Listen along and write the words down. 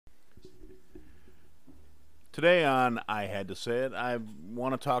Today on I Had to Say It, I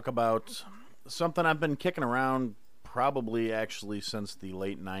want to talk about something I've been kicking around probably actually since the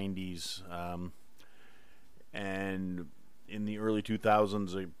late 90s. And in the early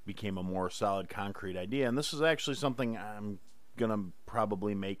 2000s, it became a more solid concrete idea. And this is actually something I'm going to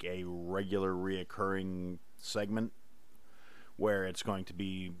probably make a regular reoccurring segment where it's going to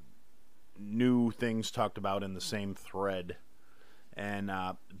be new things talked about in the same thread. And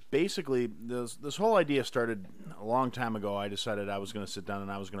basically, this whole idea started a long time ago. I decided I was going to sit down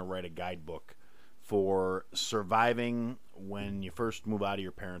and I was going to write a guidebook for surviving when you first move out of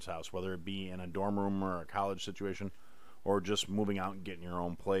your parents' house, whether it be in a dorm room or a college situation, or just moving out and getting your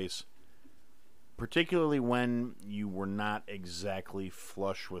own place. Particularly when you were not exactly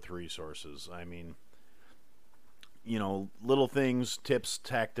flush with resources. I mean, little things, tips,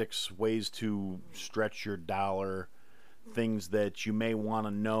 tactics, ways to stretch your dollar, things that you may want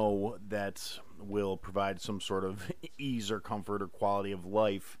to know that will provide some sort of ease or comfort or quality of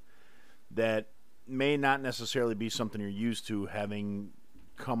life that may not necessarily be something you're used to, having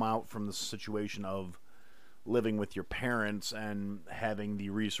come out from the situation of living with your parents and having the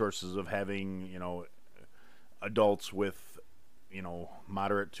resources of having, adults with,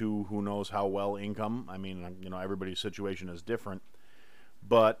 moderate to who knows how well income. I mean, everybody's situation is different,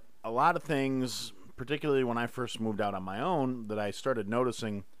 but a lot of things, particularly when I first moved out on my own, that I started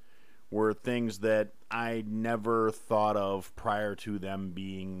noticing were things that I never thought of prior to them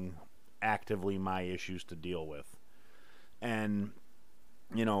being actively my issues to deal with. And,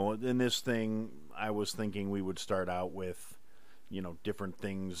 in this thing, I was thinking we would start out with, different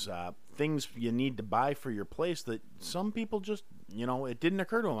things, things you need to buy for your place that some people just, it didn't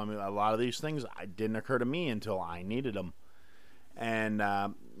occur to them. I mean, a lot of these things didn't occur to me until I needed them. And,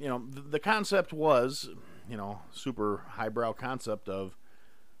 the concept was, super highbrow concept of,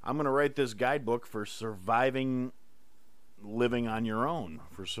 I'm going to write this guidebook for surviving living on your own,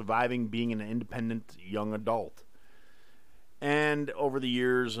 for surviving being an independent young adult. And over the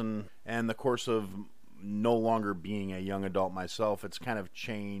years and the course of no longer being a young adult myself, it's kind of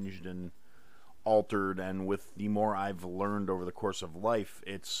changed and altered. And with the more I've learned over the course of life,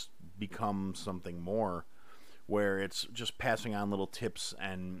 it's become something more, where it's just passing on little tips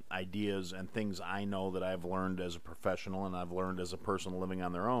and ideas and things I know that I've learned as a professional and I've learned as a person living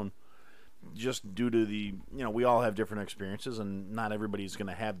on their own, just due to the, we all have different experiences and not everybody's going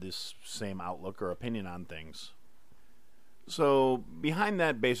to have this same outlook or opinion on things. So behind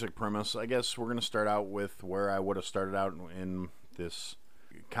that basic premise, I guess we're going to start out with where I would have started out in this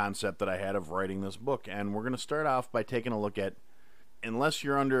concept that I had of writing this book. And we're going to start off by taking a look at, unless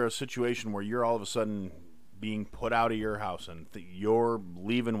you're under a situation where you're all of a sudden being put out of your house and you're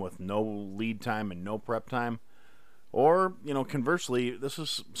leaving with no lead time and no prep time, or conversely, this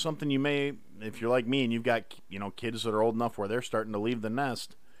is something you may, if you're like me and you've got kids that are old enough where they're starting to leave the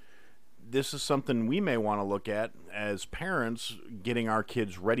nest, this is something we may want to look at as parents, getting our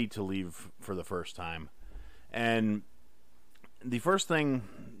kids ready to leave for the first time. And the first thing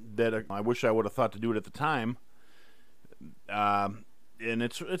that I wish I would have thought to do it at the time, and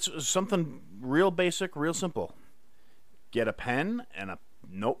it's something real basic, real simple. Get a pen and a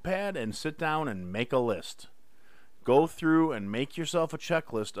notepad and sit down and make a list. Go through and make yourself a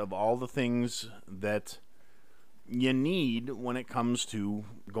checklist of all the things that you need when it comes to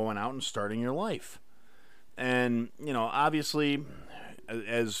going out and starting your life. And, obviously,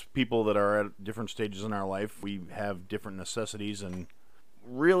 as people that are at different stages in our life, we have different necessities, and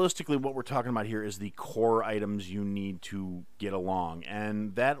realistically what we're talking about here is the core items you need to get along,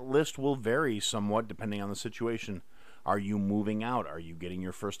 and that list will vary somewhat depending on the situation. Are you moving out? Are you getting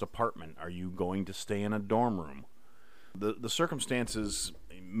your first apartment? Are you going to stay in a dorm room? The circumstances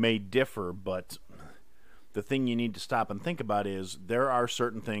may differ, but the thing you need to stop and think about is there are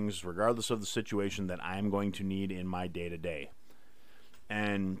certain things, regardless of the situation, that I'm going to need in my day-to-day.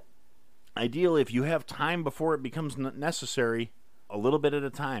 And ideally, if you have time before it becomes necessary, a little bit at a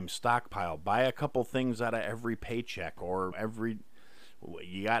time, stockpile. Buy a couple things out of every paycheck, or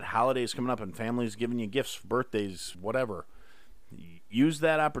you got holidays coming up and families giving you gifts, birthdays, whatever. Use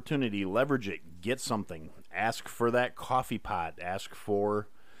that opportunity, leverage it, get something. Ask for that coffee pot, ask for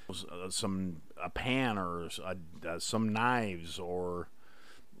a pan or some knives, or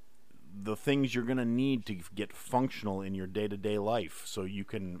the things you're going to need to get functional in your day-to-day life so you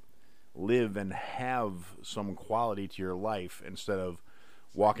can live and have some quality to your life, instead of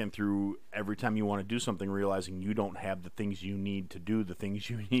walking through every time you want to do something realizing you don't have the things you need to do the things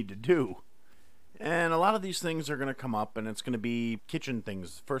you need to do. And a lot of these things are going to come up, and it's going to be kitchen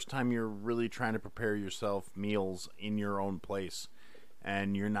things. First time you're really trying to prepare yourself meals in your own place,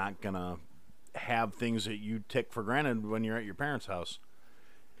 and you're not going to have things that you take for granted when you're at your parents' house.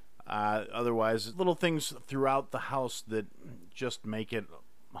 Otherwise, little things throughout the house that just make it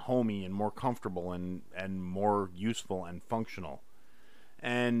homey and more comfortable and more useful and functional.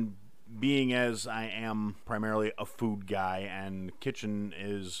 And being as I am primarily a food guy, and kitchen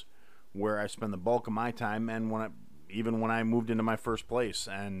is where I spend the bulk of my time, and even when I moved into my first place,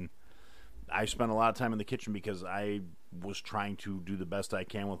 and I spent a lot of time in the kitchen because I was trying to do the best I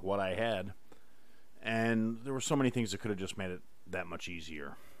can with what I had, and there were so many things that could have just made it that much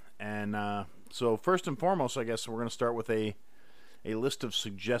easier. And so first and foremost, I guess we're going to start with a list of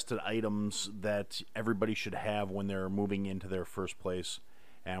suggested items that everybody should have when they're moving into their first place.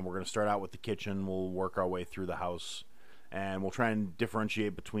 And we're going to start out with the kitchen. We'll work our way through the house, and we'll try and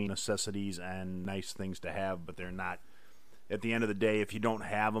differentiate between necessities and nice things to have, but they're not. At the end of the day, if you don't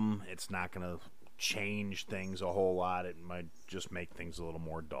have them, it's not going to change things a whole lot. It might just make things a little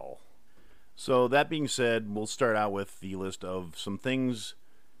more dull. So that being said, we'll start out with the list of some things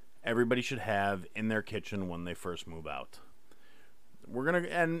everybody should have in their kitchen when they first move out. We're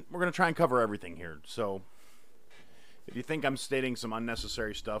gonna try and cover everything here. So if you think I'm stating some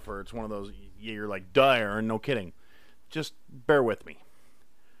unnecessary stuff, or it's one of those you're like, duh, Aaron, no kidding, just bear with me.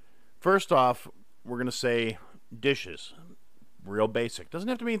 First off, we're gonna say dishes. Real basic. Doesn't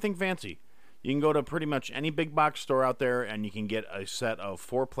have to be anything fancy. You can go to pretty much any big box store out there, and you can get a set of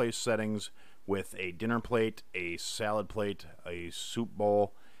 4-place settings with a dinner plate, a salad plate, a soup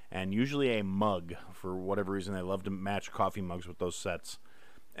bowl, and usually a mug. For whatever reason, they love to match coffee mugs with those sets.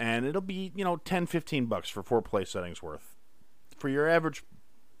 And it'll be, $10-15 for 4-place settings worth. For your average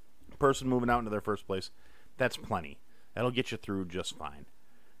person moving out into their first place, that's plenty. That'll get you through just fine.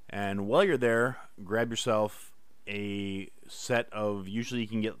 And while you're there, grab yourself a set of, usually you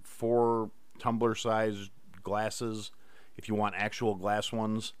can get 4 tumbler-sized glasses. If you want actual glass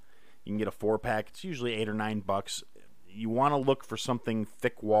ones, you can get a 4-pack. It's usually $8 or $9. You want to look for something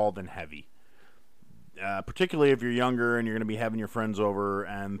thick-walled and heavy. Particularly if you're younger and you're going to be having your friends over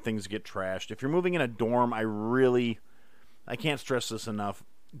and things get trashed. If you're moving in a dorm, I can't stress this enough,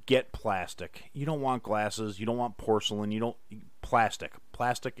 get plastic. You don't want glasses, you don't want porcelain, plastic.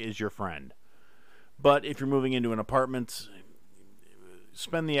 Plastic is your friend. But if you're moving into an apartment,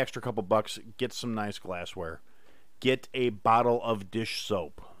 spend the extra couple bucks, get some nice glassware. Get a bottle of dish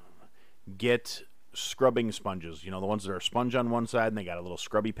soap. Get scrubbing sponges, the ones that are a sponge on one side and they got a little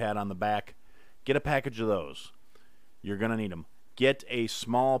scrubby pad on the back. Get a package of those. You're going to need them. Get a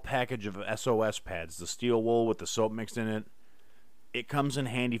small package of SOS pads, the steel wool with the soap mixed in it. It comes in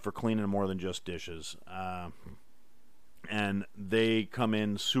handy for cleaning more than just dishes. And they come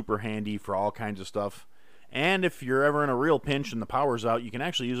in super handy for all kinds of stuff. And if you're ever in a real pinch and the power's out, you can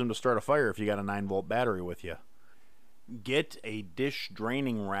actually use them to start a fire if you got a 9-volt battery with you. Get a dish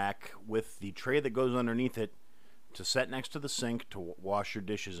draining rack with the tray that goes underneath it to set next to the sink to wash your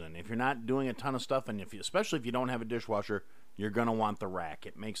dishes in. If you're not doing a ton of stuff, and especially if you don't have a dishwasher, you're going to want the rack.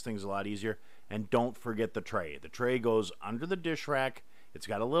 It makes things a lot easier. And don't forget the tray. The tray goes under the dish rack. It's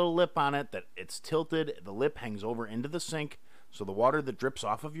got a little lip on it that it's tilted. The lip hangs over into the sink, so the water that drips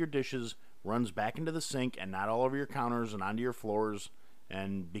off of your dishes runs back into the sink and not all over your counters and onto your floors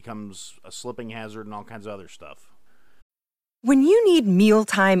and becomes a slipping hazard and all kinds of other stuff. When you need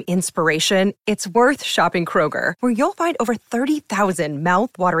mealtime inspiration, it's worth shopping Kroger, where you'll find over 30,000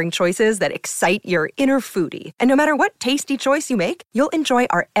 mouth-watering choices that excite your inner foodie. And no matter what tasty choice you make, you'll enjoy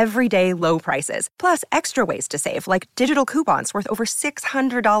our everyday low prices, plus extra ways to save, like digital coupons worth over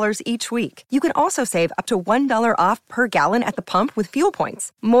 $600 each week. You can also save up to $1 off per gallon at the pump with fuel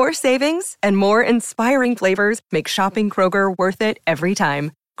points. More savings and more inspiring flavors make shopping Kroger worth it every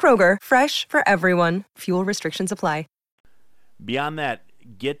time. Kroger, fresh for everyone. Fuel restrictions apply. Beyond that,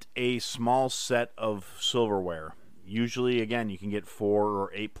 get a small set of silverware. Usually, again, you can get 4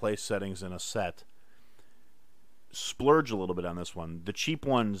 or 8 place settings in a set. Splurge a little bit on this one. The cheap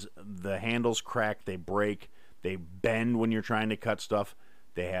ones, the handles crack, they break, they bend when you're trying to cut stuff.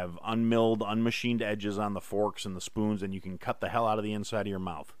 They have unmilled, unmachined edges on the forks and the spoons, and you can cut the hell out of the inside of your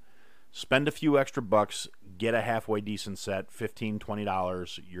mouth. Spend a few extra bucks, get a halfway decent set, $15,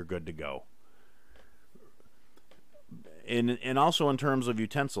 $20, you're good to go. And also in terms of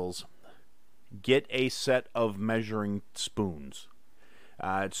utensils, get a set of measuring spoons.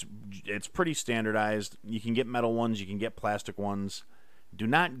 It's pretty standardized. You can get metal ones, you can get plastic ones. Do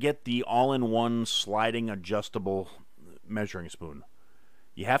not get the all-in-one sliding adjustable measuring spoon.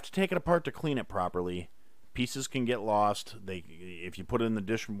 You have to take it apart to clean it properly. Pieces can get lost. If you put it in the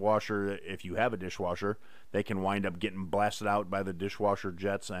dishwasher, if you have a dishwasher, they can wind up getting blasted out by the dishwasher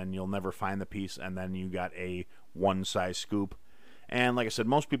jets, and you'll never find the piece, and then you got a one-size scoop. And like I said,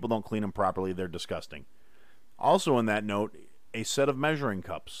 most people don't clean them properly. They're disgusting. Also in that note, a set of measuring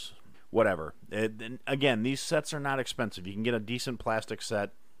cups. Whatever. Again, these sets are not expensive. You can get a decent plastic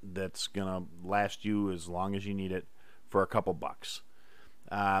set that's going to last you as long as you need it for a couple bucks.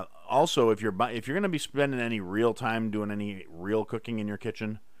 Also, if you're going to be spending any real time doing any real cooking in your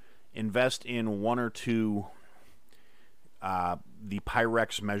kitchen, invest in one or two the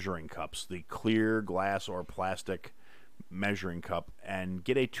Pyrex measuring cups, the clear glass or plastic measuring cup, and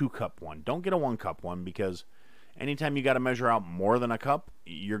get a 2-cup one. Don't get a 1-cup one, because anytime you got to measure out more than a cup,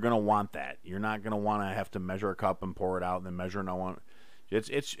 you're going to want that. You're not going to want to have to measure a cup and pour it out and then measure no one.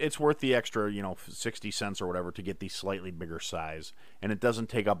 It's worth the extra, 60 cents or whatever to get the slightly bigger size, and it doesn't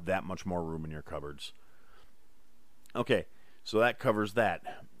take up that much more room in your cupboards. Okay, so that covers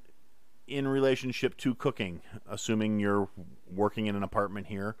that. In relationship to cooking, assuming you're working in an apartment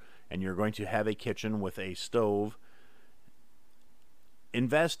here and you're going to have a kitchen with a stove,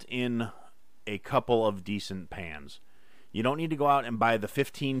 invest in a couple of decent pans. You don't need to go out and buy the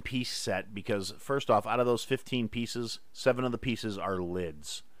 15-piece set, because first off, out of those 15 pieces, 7 of the pieces are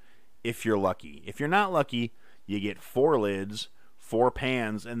lids, if you're lucky. If you're not lucky, you get 4 lids, 4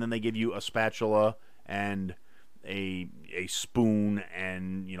 pans, and then they give you a spatula and a spoon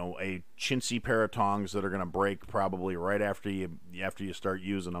and a chintzy pair of tongs that are going to break probably right after you start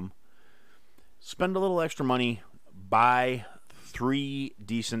using them. Spend a little extra money, buy 3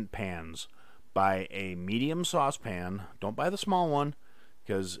 decent pans. Buy a medium saucepan. Don't buy the small one,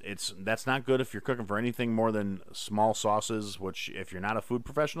 because that's not good if you're cooking for anything more than small sauces, which if you're not a food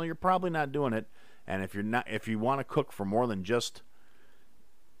professional, you're probably not doing it. And if you want to cook for more than just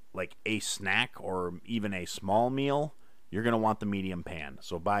like a snack or even a small meal, you're going to want the medium pan.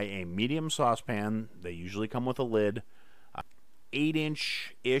 So buy a medium saucepan. They usually come with a lid.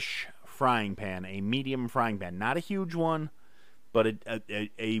 8-inch-ish frying pan, a medium frying pan. Not a huge one, but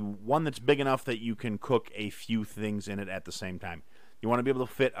a one that's big enough that you can cook a few things in it at the same time. You want to be able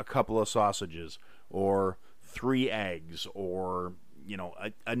to fit a couple of sausages, or 3 eggs, or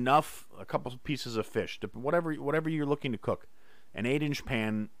a couple of pieces of fish, whatever you're looking to cook. An 8-inch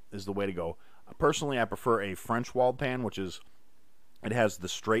pan is the way to go. Personally, I prefer a French walled pan, which is, it has the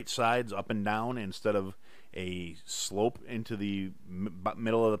straight sides up and down instead of a slope into the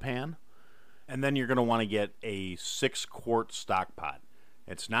middle of the pan. And then you're going to want to get a 6-quart stock pot.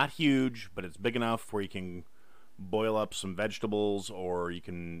 It's not huge, but it's big enough where you can boil up some vegetables, or you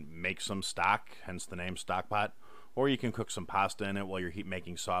can make some stock, hence the name stock pot, or you can cook some pasta in it while you're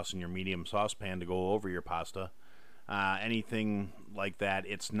making sauce in your medium saucepan to go over your pasta. Anything like that.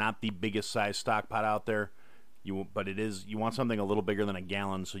 It's not the biggest size stock pot out there, but it is. You want something a little bigger than a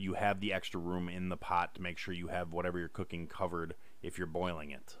gallon, so you have the extra room in the pot to make sure you have whatever you're cooking covered if you're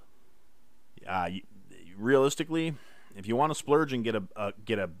boiling it. Realistically, if you want to splurge and get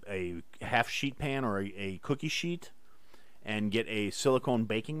a half sheet pan or a cookie sheet, and get a silicone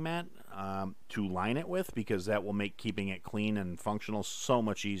baking mat to line it with, because that will make keeping it clean and functional so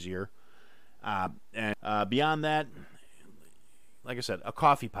much easier. And beyond that, like I said, a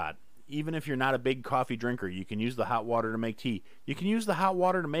coffee pot. Even if you're not a big coffee drinker, you can use the hot water to make tea. You can use the hot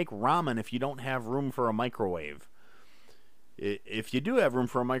water to make ramen if you don't have room for a microwave. If you do have room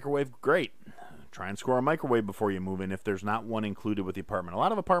for a microwave, great. Try and score a microwave before you move in if there's not one included with the apartment. A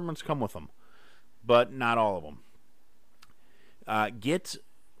lot of apartments come with them, but not all of them. Get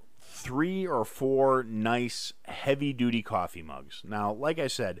 3 or 4 nice heavy-duty coffee mugs. Now, like I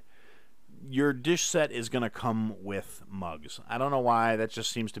said, your dish set is going to come with mugs. I don't know why. That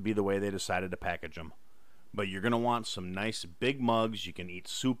just seems to be the way they decided to package them. But you're going to want some nice big mugs. You can eat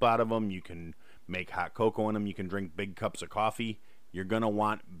soup out of them. You can make hot cocoa in them. You can drink big cups of coffee. You're going to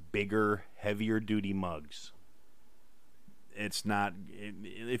want bigger, heavier-duty mugs. It's not...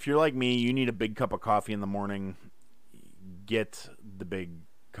 If you're like me, you need a big cup of coffee in the morning, get the big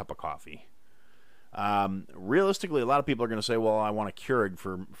cup of coffee. Realistically, a lot of people are going to say, well, I want a Keurig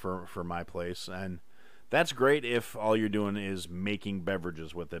for my place, and that's great if all you're doing is making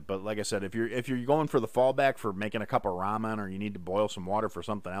beverages with it. But like I said, if you're going for the fallback for making a cup of ramen, or you need to boil some water for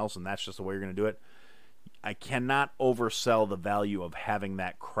something else, and that's just the way you're going to do it, I cannot oversell the value of having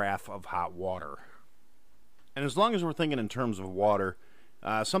that carafe of hot water. And as long as we're thinking in terms of water,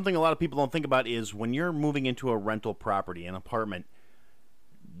 something a lot of people don't think about is when you're moving into a rental property, an apartment,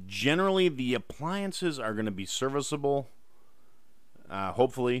 generally the appliances are going to be serviceable.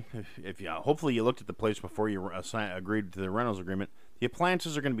 Hopefully, hopefully you looked at the place before you agreed to the rentals agreement. The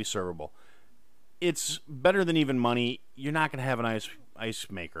appliances are going to be servable. It's better than even money. You're not going to have an ice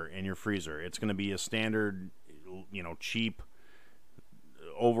maker in your freezer. It's going to be a standard, cheap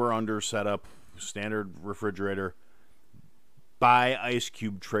over-under setup, standard refrigerator. buy ice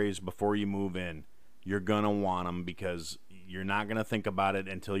cube trays before you move in. You're going to want them because you're not going to think about it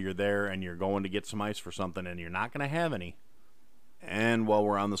until you're there and you're going to get some ice for something and you're not going to have any. And while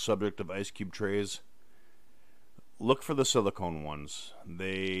we're on the subject of ice cube trays, look for the silicone ones.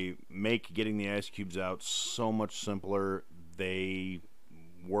 They make getting the ice cubes out so much simpler. They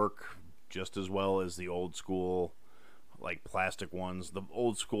work just as well as the old school like plastic ones. The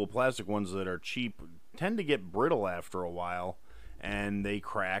old school plastic ones that are cheap tend to get brittle after a while and they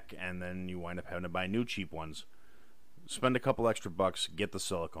crack, and then you wind up having to buy new cheap ones. Spend a couple extra bucks, get the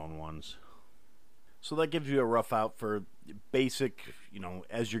silicone ones. So that gives you a rough out for basic,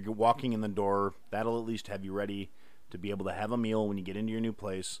 as you're walking in the door, that'll at least have you ready to be able to have a meal when you get into your new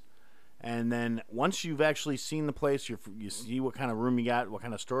place. And then once you've actually seen the place, you see what kind of room you got, what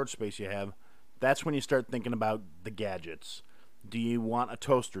kind of storage space you have, that's when you start thinking about the gadgets. Do you want a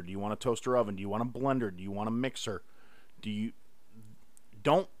toaster? Do you want a toaster oven? Do you want a blender? Do you want a mixer?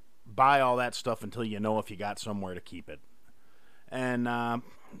 Don't buy all that stuff until you know if you got somewhere to keep it. And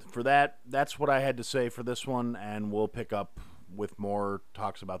for that's what I had to say for this one, and we'll pick up with more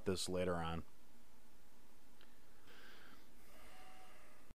talks about this later on.